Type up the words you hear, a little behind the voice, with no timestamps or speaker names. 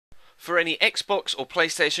For any Xbox or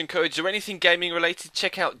PlayStation codes or anything gaming related,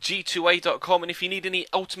 check out g2a.com, and if you need any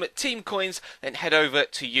Ultimate Team coins, then head over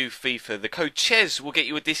to FIFA. The code CHES will get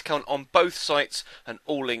you a discount on both sites, and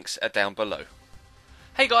all links are down below.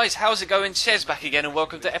 Hey guys, how's it going? Chez back again, and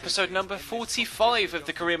welcome to episode number 45 of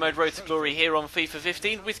the Career Mode Road to Glory here on FIFA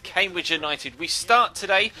 15 with Cambridge United. We start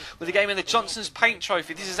today with a game in the Johnson's Paint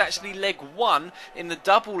Trophy. This is actually leg 1 in the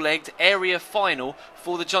double-legged area final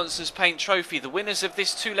for the Johnson's Paint Trophy. The winners of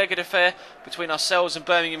this two-legged affair between ourselves and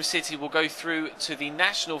Birmingham City will go through to the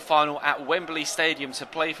national final at Wembley Stadium to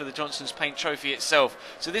play for the Johnson's Paint Trophy itself.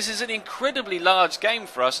 So this is an incredibly large game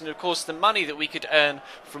for us, and of course the money that we could earn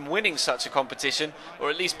from winning such a competition, or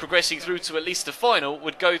at least progressing through to at least the final,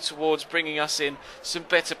 would go towards bringing us in some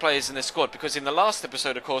better players in the squad. Because in the last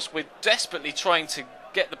episode, of course, we're desperately trying to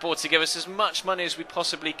get the board to give us as much money as we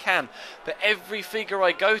possibly can, but every figure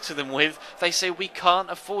I go to them with, they say we can't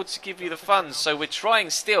afford to give you the funds. So we're trying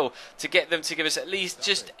still to get them to give us at least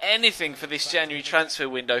just anything for this January transfer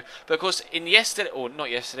window. But of course, in yesterday, or not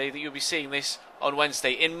yesterday, that you'll be seeing this on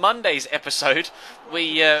Wednesday, in Monday's episode,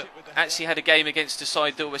 we actually had a game against a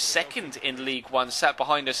side that was second in League One, sat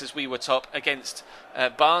behind us as we were top, against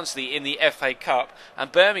Barnsley in the FA Cup.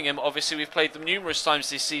 And Birmingham, obviously we've played them numerous times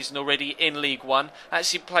this season already in League One.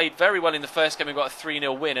 Actually played very well in the first game and got a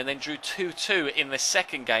 3-0 win, and then drew 2-2 in the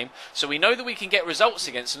second game. So we know that we can get results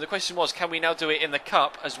against them. The question was, can we now do it in the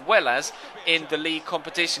Cup as well as in the league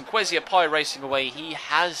competition? Kwesi Appiah racing away, he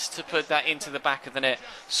has to put that into the back of the net.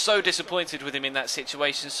 So disappointed with him in that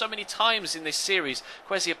situation. So many times in this series,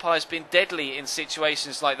 Kwesi Appiah has been deadly in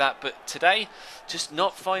situations like that, but today, just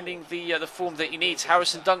not finding the form that he needs.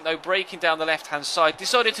 Harrison Dunk, though, breaking down the left-hand side,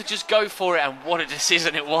 decided to just go for it, and what a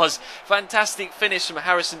decision it was. Fantastic finish from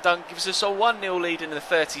Harrison Dunk, gives us a 1-0 lead in the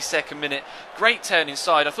 32nd minute. Great turn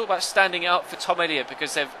inside. I thought about standing it up for Tom Elliott,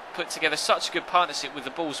 because they've put together such a good partnership with the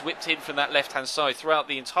balls whipped in from that left-hand side throughout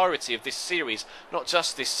the entirety of this series, not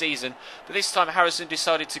just this season. But this time Harrison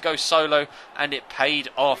decided to go solo, and it paid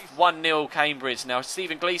off. 1-0 Cambridge. Now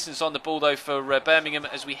Stephen Gleeson's on the ball, though, for Birmingham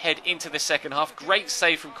as we head into the second half. Great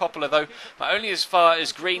save from Coppola, though, but only as far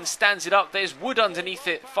as Green stands it up. There's Wood underneath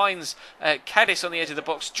it, finds Caddis on the edge of the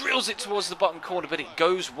box, drills it towards the bottom corner, but it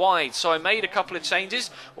goes wide. So I made a couple of changes,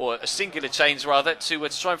 or a singular change rather, to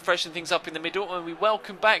try and freshen things up in the middle, and we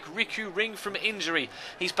welcome back Riku Ring from injury.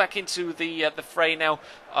 He's back into the fray now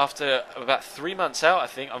after about 3 months out, I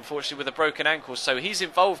think, unfortunately, with a broken ankle. So he's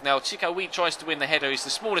involved now. Chika Wee tries to win the header. He's the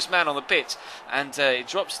smallest man on the pitch, and it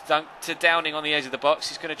drops Dunk to Downing on the edge of the box.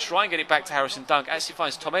 He's going to try and get it back to Harrison Dunk. Actually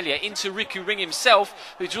finds Tom Elliott into Riku Ring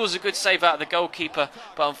himself, who draws a good save out of the goalkeeper,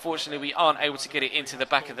 but unfortunately we aren't able to get it into the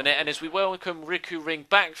back of the net. And as we welcome Riku Ring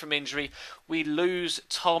back from injury, we lose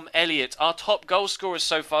Tom Elliott. Our top goal scorer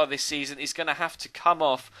so far this season is going to have to come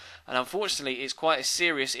off, and unfortunately it's quite a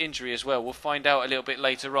serious injury as well. We'll find out a little bit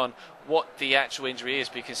later on what the actual injury is,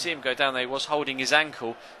 but you can see him go down there. He was holding his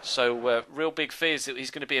ankle, so real big fears that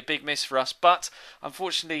he's going to be a big miss for us. But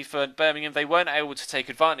unfortunately for Birmingham, they weren't able to take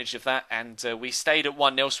advantage of that, and we stayed at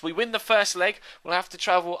 1-0. So we win the first leg. We'll have to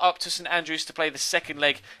travel up to St Andrews to play the second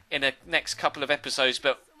leg in the next couple of episodes,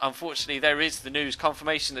 but unfortunately there is the news,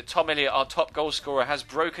 confirmation that Tom Elliott, our top goal scorer, has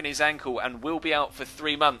broken his ankle and will be out for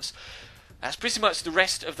 3 months. That's pretty much the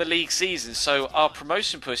rest of the league season, so our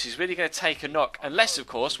promotion push is really going to take a knock, unless, of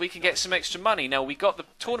course, we can get some extra money. Now, we got the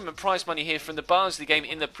tournament prize money here from the Barnsley game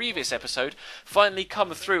in the previous episode, finally come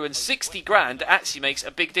through, and 60 grand actually makes a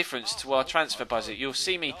big difference to our transfer budget. You'll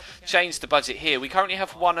see me change the budget here. We currently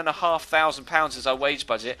have £1,500 as our wage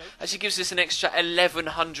budget. Actually gives us an extra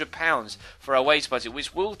 £1,100 for our wage budget,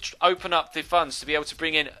 which will open up the funds to be able to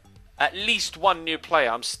bring in at least one new player.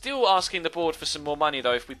 I'm still asking the board for some more money,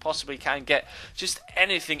 though, if we possibly can get just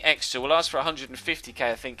anything extra. We'll ask for 150k,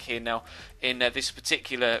 I think, here now in this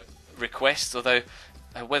particular request, although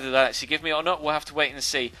whether they'll actually give me it or not, we'll have to wait and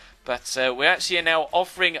see. But we're actually now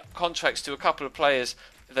offering contracts to a couple of players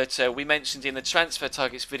that we mentioned in the transfer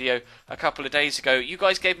targets video a couple of days ago. You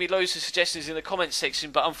guys gave me loads of suggestions in the comments section,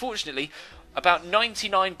 but unfortunately about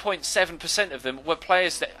 99.7% of them were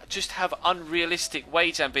players that just have unrealistic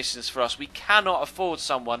wage ambitions for us. We cannot afford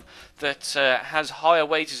someone that has higher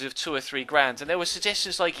wages of 2 or 3 grand. And there were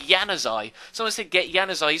suggestions like Januzaj. Someone said, get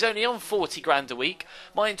Januzaj. He's only on 40 grand a week.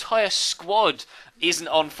 My entire squad isn't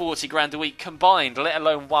on 40 grand a week combined, let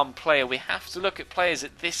alone one player. We have to look at players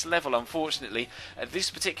at this level, unfortunately. At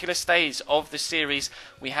this particular stage of the series,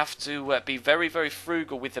 we have to be very, very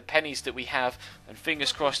frugal with the pennies that we have, and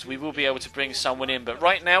fingers crossed we will be able to bring bring someone in. But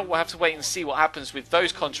right now we'll have to wait and see what happens with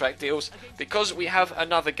those contract deals, because we have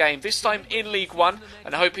another game, this time in League One,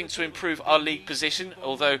 and hoping to improve our league position,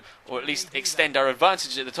 or at least extend our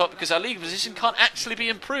advantage at the top, because our league position can't actually be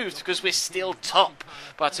improved because we're still top.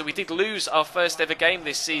 But we did lose our first ever game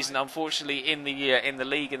this season, unfortunately, in the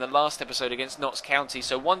league in the last episode against Notts County.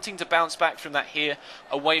 So wanting to bounce back from that here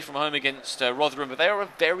away from home against Rotherham, but they are a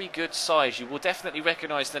very good side. You will definitely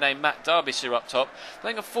recognise the name Matt Derbyshire up top,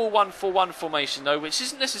 playing a 4-1-4-1 formation though, which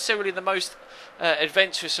isn't necessarily the most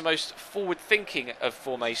adventurous and most forward-thinking of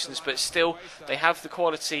formations, but still they have the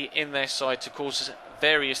quality in their side to cause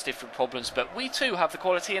various different problems, but we too have the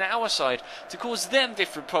quality in our side to cause them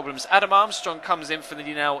different problems. Adam Armstrong comes in for the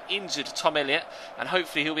now injured Tom Elliott, and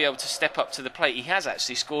hopefully he'll be able to step up to the plate. He has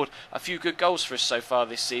actually scored a few good goals for us so far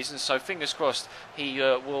this season, so fingers crossed he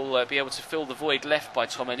will be able to fill the void left by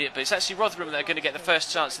Tom Elliott. But it's actually Rotherham that are going to get the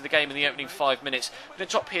first chance of the game in the opening 5 minutes. We're going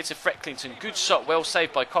to drop here to Frecklington. Good shot, well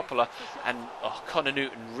saved by Coppola, and Connor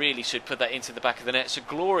Newton really should put that into the back of the net. It's a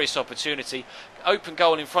glorious opportunity, open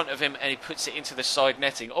goal in front of him, and he puts it into the side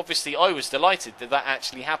netting. Obviously I was delighted that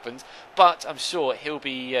actually happened, but I'm sure he'll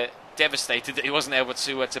be devastated that he wasn't able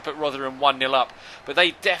to put Rotherham 1-0 up. But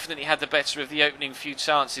they definitely had the better of the opening few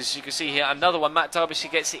chances. As you can see here, another one, Matt Derbyshire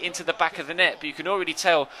gets it into the back of the net, but you can already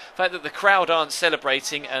tell the fact that the crowd aren't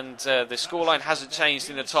celebrating and the scoreline hasn't changed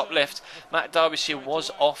in the top left. Matt Derbyshire was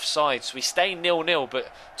offside, so we stay 0-0, but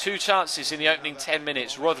two chances in the opening 10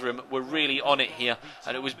 minutes. Rotherham were really on it here,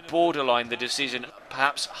 and it was borderline the decision,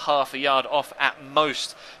 perhaps half a yard off at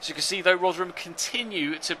most. So you can see though, Rotherham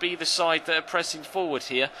continue to be the side that are pressing forward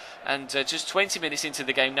here. And just 20 minutes into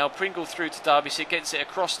the game now, Pringle through to Derbyshire, gets it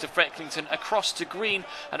across to Frecklington, across to Green,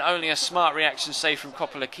 and only a smart reaction save from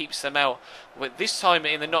Coppola keeps them out. But this time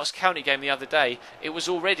in the Notts County game the other day, it was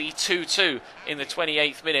already 2-2 in the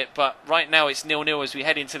 28th minute, but right now it's 0-0 as we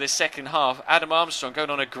head into the second half. Adam Armstrong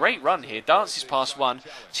going on a great run here, dances past one,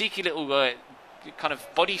 cheeky little kind of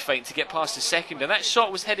body feint to get past the second, and that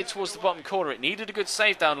shot was headed towards the bottom corner. It needed a good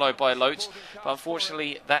save down low by Loach, but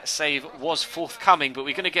unfortunately that save was forthcoming. But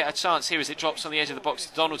we're going to get a chance here as it drops on the edge of the box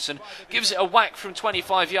to Donaldson, gives it a whack from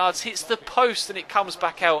 25 yards, hits the post, and it comes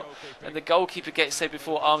back out, and the goalkeeper gets there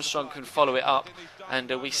before Armstrong can follow it up. And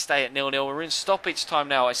we stay at 0-0. We're in stoppage time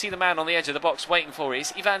now. I see the man on the edge of the box waiting for it.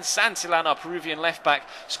 It's Ivan Santillán, our Peruvian left-back.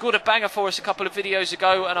 Scored a banger for us a couple of videos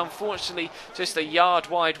ago, and unfortunately just a yard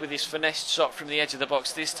wide with his finessed shot from the edge of the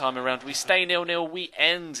box this time around. We stay 0-0. We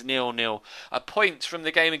end 0-0. A point from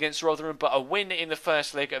the game against Rotherham, but a win in the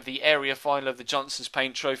first leg of the area final of the Johnson's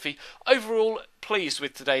Paint Trophy. Overall, pleased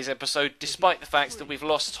with today's episode, despite the fact that we've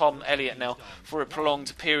lost Tom Elliott now for a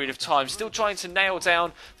prolonged period of time. Still trying to nail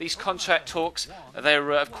down these contract talks.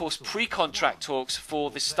 They're, of course, pre-contract talks for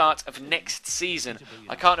the start of next season.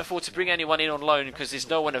 I can't afford to bring anyone in on loan because there's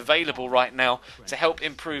no one available right now to help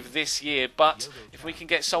improve this year. But if we can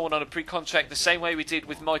get someone on a pre-contract the same way we did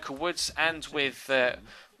with Michael Woods and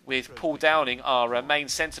with Paul Downing, our main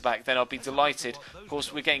centre-back, then I'll be delighted. Of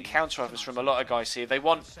course, we're getting counter-offers from a lot of guys here. They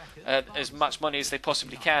want as much money as they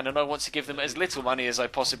possibly can, and I want to give them as little money as I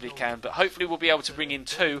possibly can. But hopefully we'll be able to bring in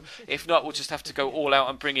two. If not, we'll just have to go all out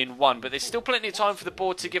and bring in one. But there's still plenty of time for the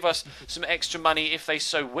board to give us some extra money if they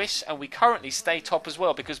so wish, and we currently stay top as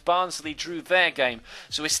well because Barnsley drew their game.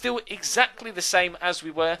 So we're still exactly the same as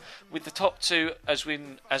we were with the top two as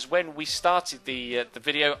when we started the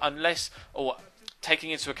video,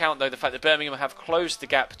 taking into account, though, the fact that Birmingham have closed the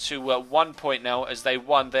gap to 1 point now as they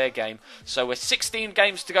won their game. So we're 16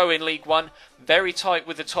 games to go in League One. Very tight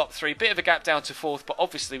with the top three. Bit of a gap down to fourth, but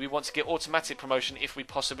obviously we want to get automatic promotion if we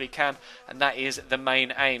possibly can, and that is the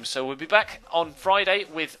main aim. So we'll be back on Friday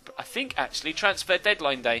with, I think, actually, transfer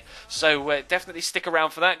deadline day. So definitely stick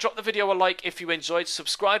around for that. Drop the video a like if you enjoyed.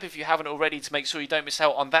 Subscribe if you haven't already to make sure you don't miss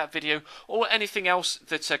out on that video or anything else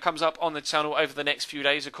that comes up on the channel over the next few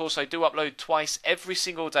days. Of course, I do upload twice every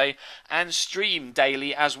single day and stream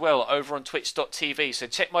daily as well over on twitch.tv. So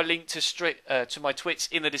check my link to my Twitch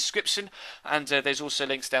in the description. And there's also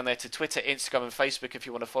links down there to Twitter, Instagram and Facebook if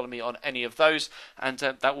you want to follow me on any of those. And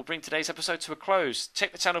that will bring today's episode to a close.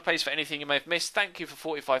 Check the channel page for anything you may have missed. Thank you for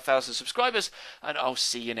 45,000 subscribers, and I'll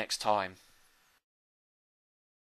see you next time.